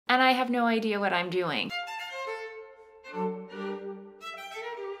and I have no idea what I'm doing.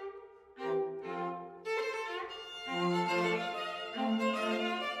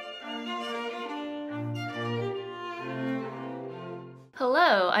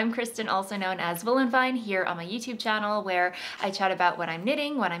 Hello, I'm Kristin, also known as Vine, here on my YouTube channel where I chat about what I'm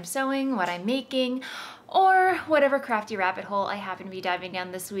knitting, what I'm sewing, what I'm making, or whatever crafty rabbit hole I happen to be diving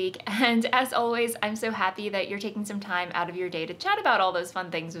down this week. And as always, I'm so happy that you're taking some time out of your day to chat about all those fun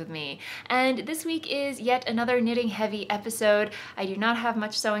things with me. And this week is yet another knitting heavy episode. I do not have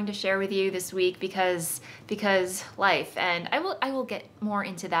much sewing to share with you this week because life, and I will get more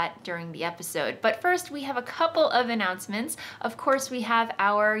into that during the episode. But first, we have a couple of announcements. Of course, we have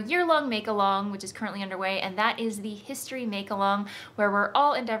our year-long make-along, which is currently underway, and that is the History Make-Along, where we're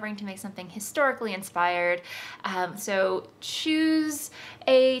all endeavoring to make something historically inspired. So choose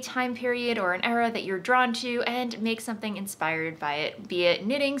a time period or an era that you're drawn to and make something inspired by it, be it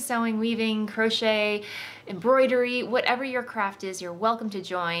knitting, sewing, weaving, crochet, embroidery, whatever your craft is, you're welcome to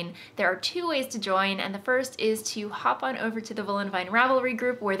join. There are two ways to join, and the first is to hop on over to the Vine Ravelry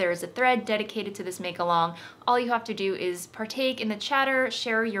group where there is a thread dedicated to this make-along. All you have to do is partake in the chatter,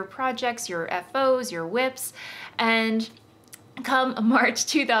 share your projects, your FOs, your whips, and come March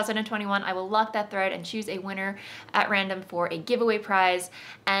 2021, I will lock that thread and choose a winner at random for a giveaway prize.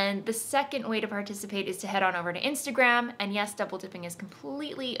 And the second way to participate is to head on over to Instagram. And yes, double dipping is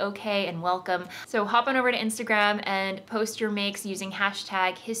completely okay and welcome. So hop on over to Instagram and post your makes using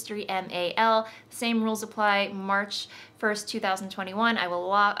hashtag HistoryMAL. Same rules apply. March 1st, 2021.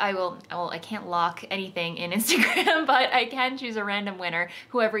 I can't lock anything in Instagram, but I can choose a random winner,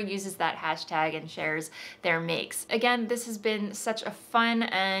 whoever uses that hashtag and shares their makes. Again, this has been such a fun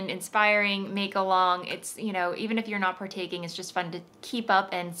and inspiring make along. It's, you know, even if you're not partaking, it's just fun to keep up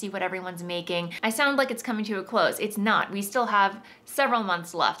and see what everyone's making. I sound like it's coming to a close. It's not. We still have several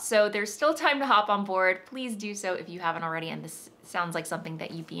months left, so there's still time to hop on board. Please do so if you haven't already, and this sounds like something that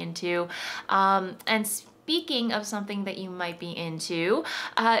you'd be into. And speaking of something that you might be into,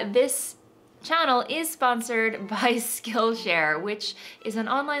 this channel is sponsored by Skillshare, which is an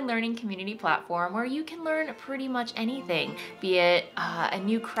online learning community platform where you can learn pretty much anything, be it a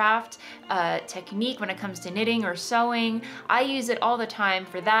new craft, technique when it comes to knitting or sewing. I use it all the time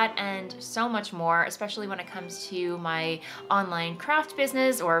for that and so much more, especially when it comes to my online craft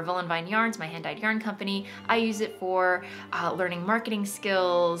business or Vine Yarns, my hand-dyed yarn company. I use it for learning marketing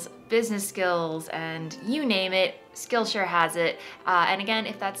skills, business skills, and you name it, Skillshare has it. And again,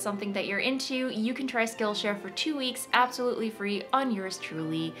 if that's something that you're into, you can try Skillshare for 2 weeks, absolutely free on yours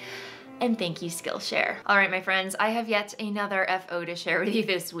truly. And thank you, Skillshare. All right, my friends, I have yet another FO to share with you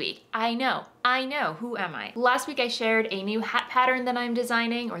this week. I know, who am I? Last week I shared a new hat pattern that I'm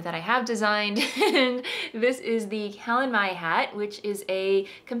designing, or that I have designed, and this is the Calan Mai hat, which is a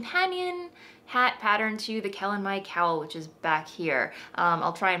companion hat pattern to the Calan Mai cowl, which is back here.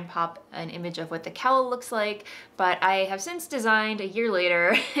 I'll try and pop an image of what the cowl looks like, but I have since designed, a year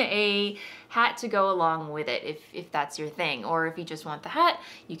later, a hat to go along with it, if that's your thing. Or if you just want the hat,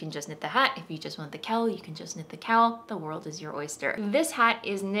 you can just knit the hat. If you just want the cowl, you can just knit the cowl. The world is your oyster. This hat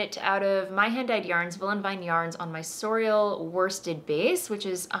is knit out of my hand-dyed yarns, Vine yarns, on my Sorial worsted base, which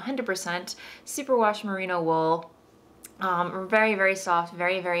is 100% superwash merino wool. Very, very soft,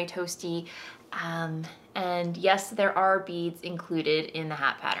 very, very toasty. And yes, there are beads included in the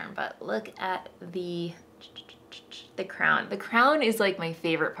hat pattern, but look at the crown. The crown is like my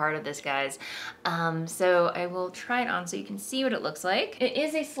favorite part of this, guys. So I will try it on so you can see what it looks like. It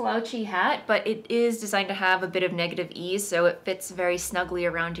is a slouchy hat, but it is designed to have a bit of negative ease, so it fits very snugly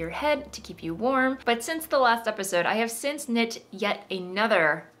around your head to keep you warm. But since the last episode, I have since knit yet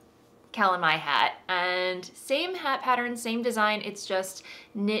another Calan Mai hat, and same hat pattern, same design, it's just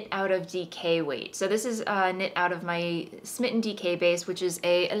knit out of DK weight. So this is knit out of my Smitten DK base, which is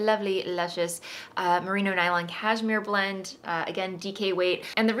a lovely, luscious merino nylon cashmere blend, again, DK weight.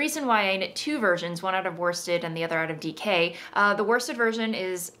 And the reason why I knit two versions, one out of worsted and the other out of DK, the worsted version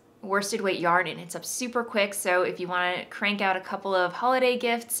is worsted weight yarn and it's up super quick, so if you want to crank out a couple of holiday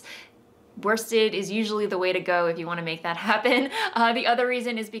gifts, worsted is usually the way to go if you want to make that happen. The other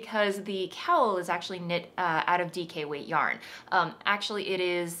reason is because the cowl is actually knit out of DK weight yarn. Actually, it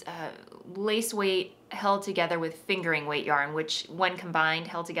is lace weight held together with fingering weight yarn, which when combined,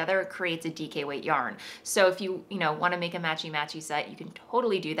 held together, creates a DK weight yarn. So if you want to make a matchy-matchy set, you can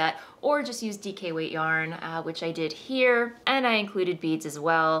totally do that, or just use DK weight yarn, which I did here, and I included beads as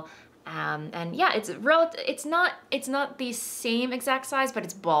well. And yeah, it's not the same exact size, but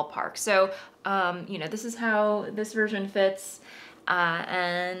it's ballpark. So, this is how this version fits,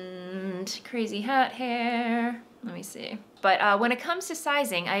 and crazy hat hair. Let me see. But when it comes to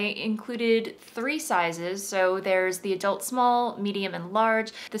sizing, I included 3 sizes. So there's the adult small, medium, and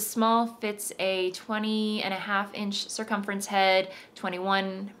large. The small fits a 20.5-inch circumference head,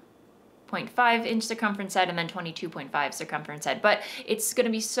 21.5-inch circumference head, and then 22.5 circumference head. But it's gonna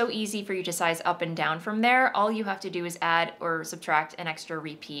be so easy for you to size up and down from there. All you have to do is add or subtract an extra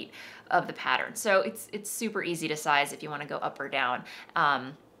repeat of the pattern. So it's super easy to size if you wanna go up or down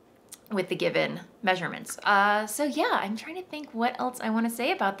with the given measurements. So yeah, I'm trying to think what else I want to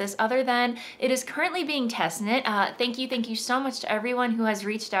say about this other than it is currently being test knit. Thank you so much to everyone who has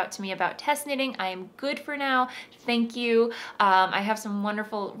reached out to me about test knitting. I am good for now. Thank you. I have some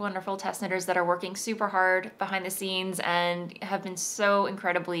wonderful test knitters that are working super hard behind the scenes and have been so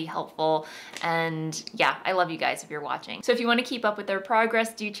incredibly helpful. And yeah, I love you guys if you're watching. So if you want to keep up with their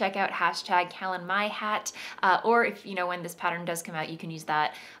progress, do check out hashtag Calan Mai Hat, or if you know when this pattern does come out, you can use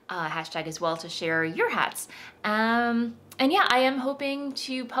that hashtag as well to share your hats. And yeah, I am hoping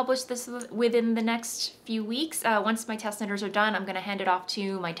to publish this within the next few weeks. Once my test knitters are done, I'm gonna hand it off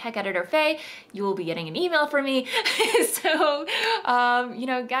to my tech editor, Faye. You will be getting an email from me. So, you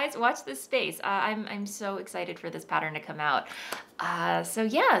know, guys, watch this space. I'm so excited for this pattern to come out. So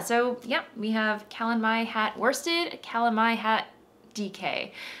yeah, we have Calan Mai Hat Worsted, Calan Mai Hat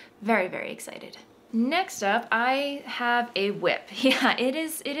DK. Very excited. Next up, I have a whip. Yeah, it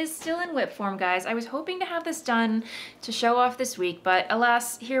is still in whip form, guys. I was hoping to have this done to show off this week, but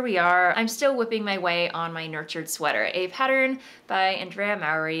alas, here we are. I'm still whipping my way on my nurtured sweater, a pattern by Andrea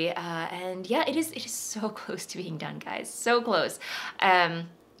Mowry, and yeah, it is so close to being done, guys. So close.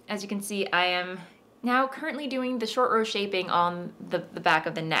 As you can see, I am now currently doing the short row shaping on the back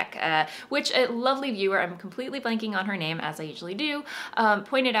of the neck, which a lovely viewer, I'm completely blanking on her name as I usually do,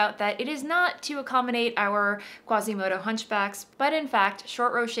 pointed out that it is not to accommodate our Quasimodo hunchbacks, but in fact,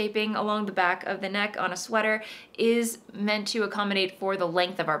 short row shaping along the back of the neck on a sweater is meant to accommodate for the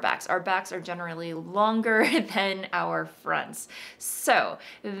length of our backs. Our backs are generally longer than our fronts. So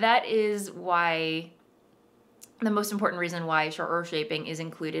that is why, the most important reason why short row shaping is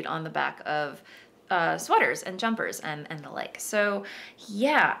included on the back of sweaters and jumpers and the like. So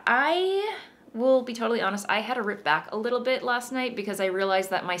yeah, I will be totally honest, I had to rip back a little bit last night because I realized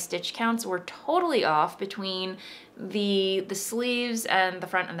that my stitch counts were totally off between the sleeves and the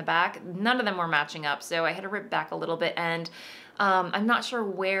front and the back. None of them were matching up, so I had to rip back a little bit, and I'm not sure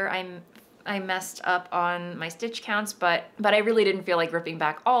where I messed up on my stitch counts, but I really didn't feel like ripping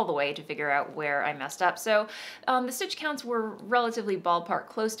back all the way to figure out where I messed up. So the stitch counts were relatively ballpark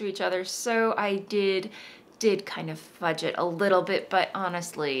close to each other, so I did kind of fudge it a little bit, but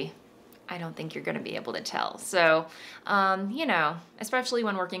honestly, I don't think you're gonna be able to tell. So, you know, especially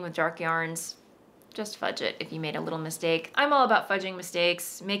when working with dark yarns, just fudge it if you made a little mistake. I'm all about fudging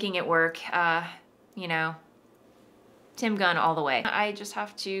mistakes, making it work, you know, Tim Gunn all the way. I just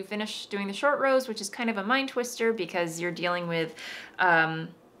have to finish doing the short rows, which is kind of a mind twister because you're dealing with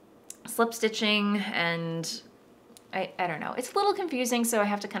slip stitching and I don't know. It's a little confusing, so I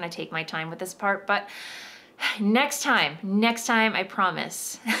have to kind of take my time with this part, but next time, I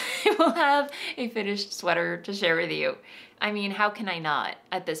promise, we'll have a finished sweater to share with you. I mean, how can I not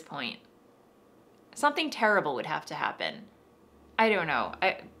at this point? Something terrible would have to happen. I don't know.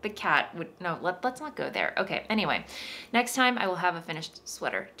 The cat would, no, let's not go there. Okay, anyway, next time I will have a finished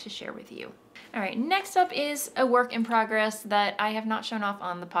sweater to share with you. All right, next up is a work in progress that I have not shown off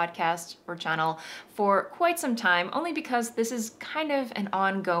on the podcast or channel for quite some time, only because this is kind of an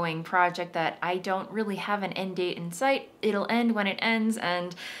ongoing project that I don't really have an end date in sight. It'll end when it ends,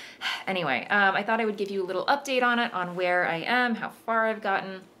 and anyway, I thought I would give you a little update on it, on where I am, how far I've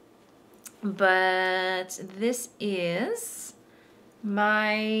gotten, but this is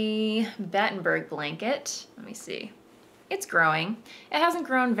my Battenberg blanket. Let me see. It's growing. It hasn't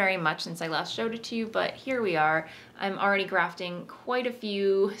grown very much since I last showed it to you, but here we are. I'm already grafting quite a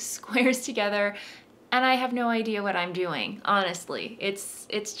few squares together, and I have no idea what I'm doing, honestly. It's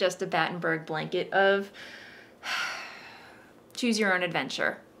just a Battenberg blanket of choose your own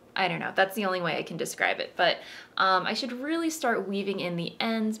adventure. I don't know, that's the only way I can describe it, but I should really start weaving in the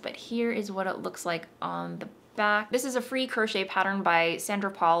ends, but here is what it looks like on the back. This is a free crochet pattern by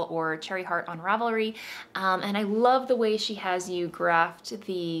Sandra or Cherry Heart on Ravelry, and I love the way she has you graft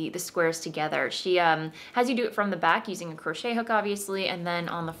the squares together. She has you do it from the back using a crochet hook, obviously, and then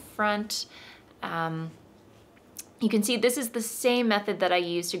on the front, you can see this is the same method that I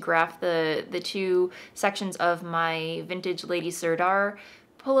use to graft the two sections of my vintage Lady Sirdar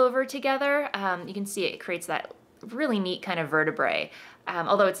pullover together. You can see it creates that really neat kind of vertebrae.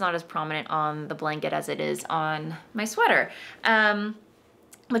 Although it's not as prominent on the blanket as it is on my sweater.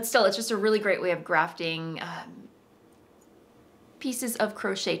 But still, it's just a really great way of grafting pieces of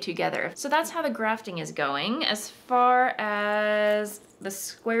crochet together. So that's how the grafting is going. As far as the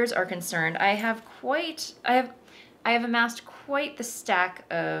squares are concerned, I have amassed quite the stack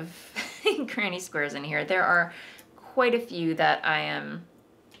of granny squares in here. There are quite a few that I am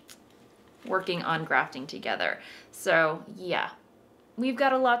working on grafting together. So yeah, we've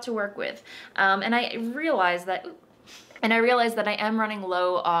got a lot to work with. And I realize that I am running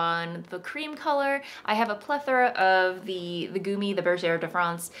low on the cream color. I have a plethora of the Gumi, the Bergère de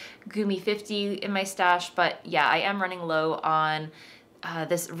France Gumi 50 in my stash, but yeah, I am running low on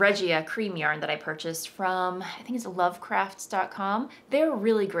this Regia cream yarn that I purchased from, I think it's lovecrafts.com. They're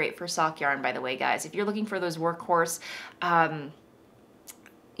really great for sock yarn, by the way, guys. If you're looking for those workhorse,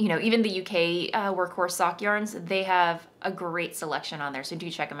 you know, even the UK workhorse sock yarns, they have a great selection on there, so do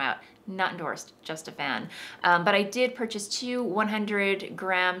check them out. Not endorsed, just a fan. But I did purchase 2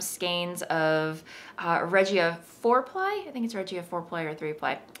 100-gram skeins of Regia 4-ply. I think it's Regia 4-ply or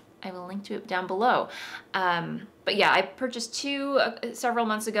 3-ply. I will link to it down below. But yeah, I purchased 2 several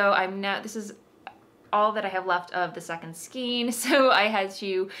months ago. This is all that I have left of the second skein, so I had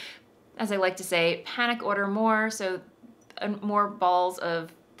to, as I like to say, panic order more, so more balls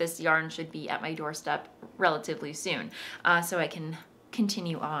of this yarn should be at my doorstep relatively soon, so I can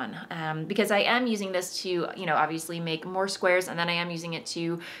continue on, because I am using this to, you know, obviously make more squares, and then I am using it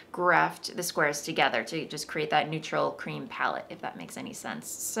to graft the squares together to just create that neutral cream palette, if that makes any sense.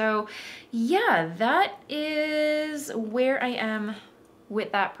 So yeah, that is where I am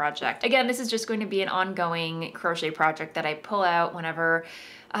with that project. Again, this is just going to be an ongoing crochet project that I pull out whenever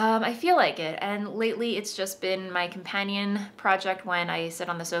I feel like it. And lately it's just been my companion project when I sit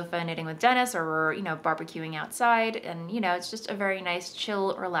on the sofa knitting with Dennis, or we're, you know, barbecuing outside. And, you know, it's just a very nice,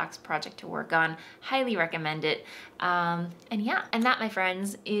 chill, relaxed project to work on. Highly recommend it. And yeah, and that, my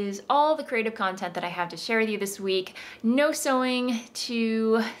friends, is all the creative content that I have to share with you this week. No sewing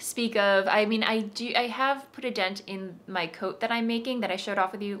to speak of. I mean, I have put a dent in my coat that I'm making that I showed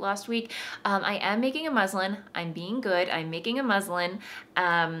off with you last week. I am making a muslin. I'm being good. I'm making a muslin.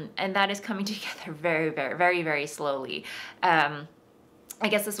 And that is coming together very, very, very, very slowly. I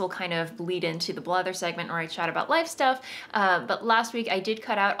guess this will kind of bleed into the blather segment where I chat about life stuff. But last week I did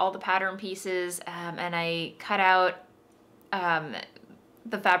cut out all the pattern pieces, and I cut out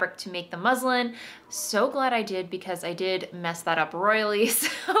the fabric to make the muslin. So glad I did, because I did mess that up royally.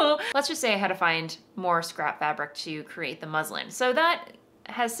 So let's just say I had to find more scrap fabric to create the muslin. So that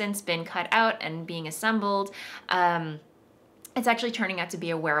has since been cut out and being assembled. It's actually turning out to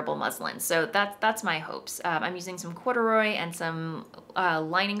be a wearable muslin. So that's my hopes. I'm using some corduroy and some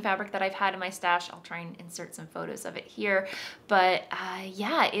lining fabric that I've had in my stash. I'll try and insert some photos of it here. But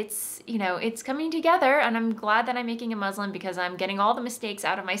yeah, it's, you know, it's coming together, and I'm glad that I'm making a muslin because I'm getting all the mistakes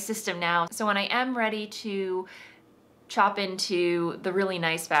out of my system now. So when I am ready to chop into the really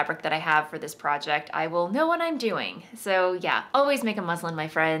nice fabric that I have for this project, I will know what I'm doing. So yeah, always make a muslin, my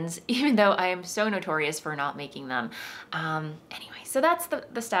friends, even though I am so notorious for not making them. Anyway, so that's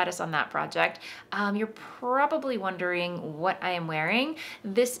the status on that project. You're probably wondering what I am wearing.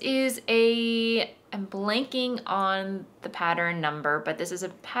 This is I'm blanking on the pattern number, but this is a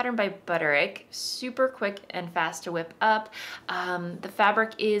pattern by Battenberg, super quick and fast to whip up. The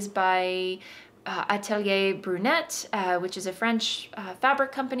fabric is by Atelier Brunette, which is a French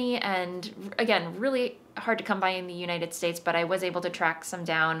fabric company, and again, really hard to come by in the United States, but I was able to track some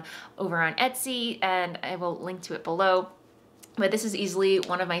down over on Etsy, and I will link to it below. But this is easily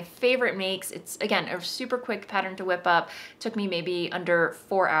one of my favorite makes. It's, again, a super quick pattern to whip up. Took me maybe under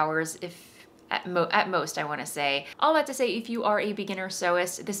 4 hours, at most, I want to say. All that to say, if you are a beginner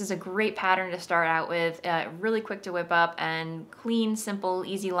sewist, this is a great pattern to start out with. Really quick to whip up and clean, simple,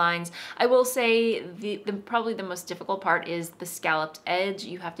 easy lines. I will say probably the most difficult part is the scalloped edge.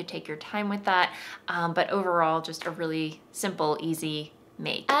 You have to take your time with that, but overall, just a really simple, easy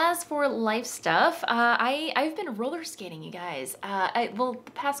make. As for life stuff, I've been roller skating, you guys. Well,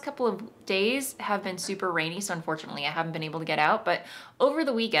 the past couple of days have been super rainy, so unfortunately I haven't been able to get out, but over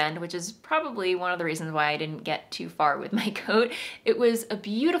the weekend, which is probably one of the reasons why I didn't get too far with my coat, it was a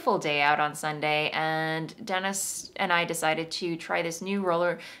beautiful day out on Sunday, and Dennis and I decided to try this new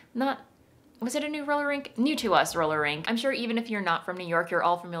was it a new roller rink? New to us roller rink. I'm sure even if you're not from New York, you're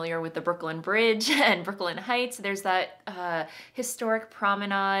all familiar with the Brooklyn Bridge and Brooklyn Heights. There's that historic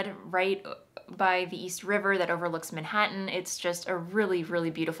promenade right by the East River that overlooks Manhattan. It's just a really, really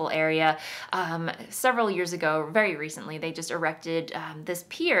beautiful area. Several years ago, very recently, they just erected this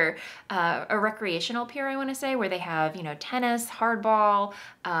pier, a recreational pier, I want to say, where they have, you know, tennis, hardball,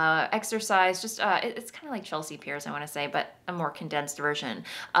 exercise, just it's kind of like Chelsea piers, I want to say, but a more condensed version.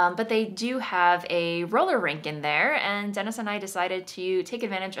 But they do have a roller rink in there, and Dennis and I decided to take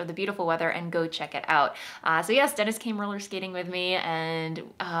advantage of the beautiful weather and go check it out. So yes, Dennis came roller skating with me, and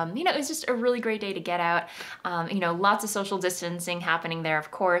you know, it was just a really great day to get out. You know, lots of social distancing happening there,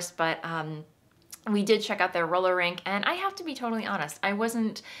 of course, but we did check out their roller rink, and I have to be totally honest, I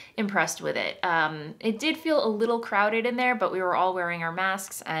wasn't impressed with it. It did feel a little crowded in there, but we were all wearing our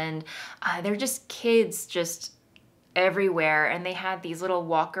masks, and they're just kids just everywhere, and they had these little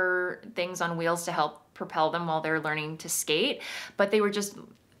walker things on wheels to help propel them while they're learning to skate, but they were just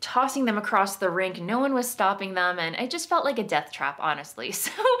tossing them across the rink. No one was stopping them, and it just felt like a death trap, honestly.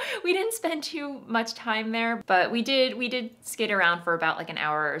 So we didn't spend too much time there, but we did skate around for about like an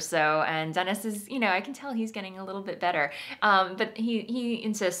hour or so, and Dennis is, you know, I can tell he's getting a little bit better, but he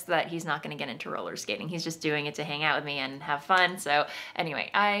insists that he's not going to get into roller skating. He's just doing it to hang out with me and have fun. So anyway,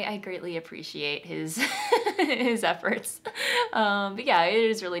 I greatly appreciate his his efforts. But yeah, it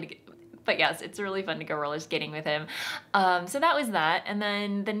is really, but yes, it's really fun to go roller skating with him. So that was that. And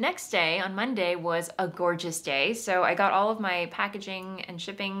then the next day, on Monday, was a gorgeous day. So I got all of my packaging and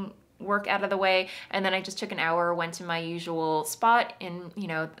shipping work out of the way, and then I just took an hour, went to my usual spot in, you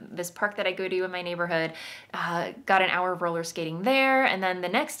know, this park that I go to in my neighborhood, got an hour of roller skating there, and then the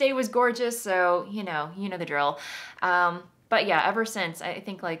next day was gorgeous, so you know the drill. But yeah, ever since, I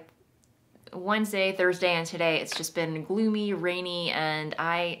think like Wednesday, Thursday, and today, it's just been gloomy, rainy, and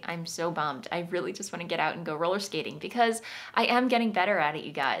I'm so bummed. I really just want to get out and go roller skating because I am getting better at it,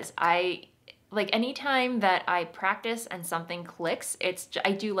 you guys. Like anytime that I practice and something clicks,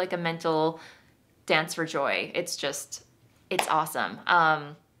 I do like a mental dance for joy. It's awesome.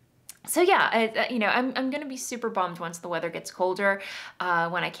 So yeah, you know, I'm gonna be super bummed once the weather gets colder,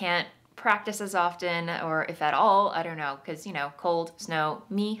 when I can't practice as often, or if at all, I don't know, because you know, cold, snow,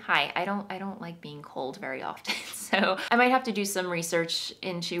 I don't like being cold very often. So I might have to do some research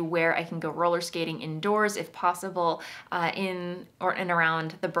into where I can go roller skating indoors if possible, in or and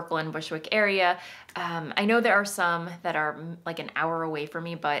around the Brooklyn, Bushwick area. I know there are some that are like an hour away from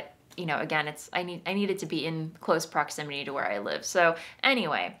me, but you know, again, I need it to be in close proximity to where I live. So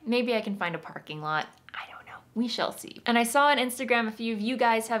anyway, maybe I can find a parking lot. We shall see. And I saw on Instagram a few of you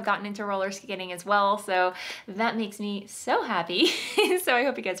guys have gotten into roller skating as well, so that makes me so happy. So I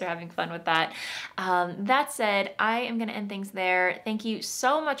hope you guys are having fun with that. That said, I am gonna end things there. Thank you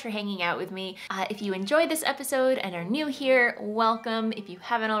so much for hanging out with me. If you enjoyed this episode and are new here, welcome. If you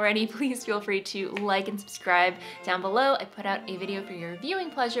haven't already, please feel free to like and subscribe down below. I put out a video for your viewing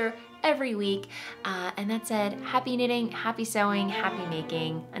pleasure every week. And that said, happy knitting, happy sewing, happy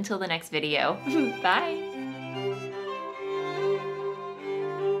making. Until the next video, bye.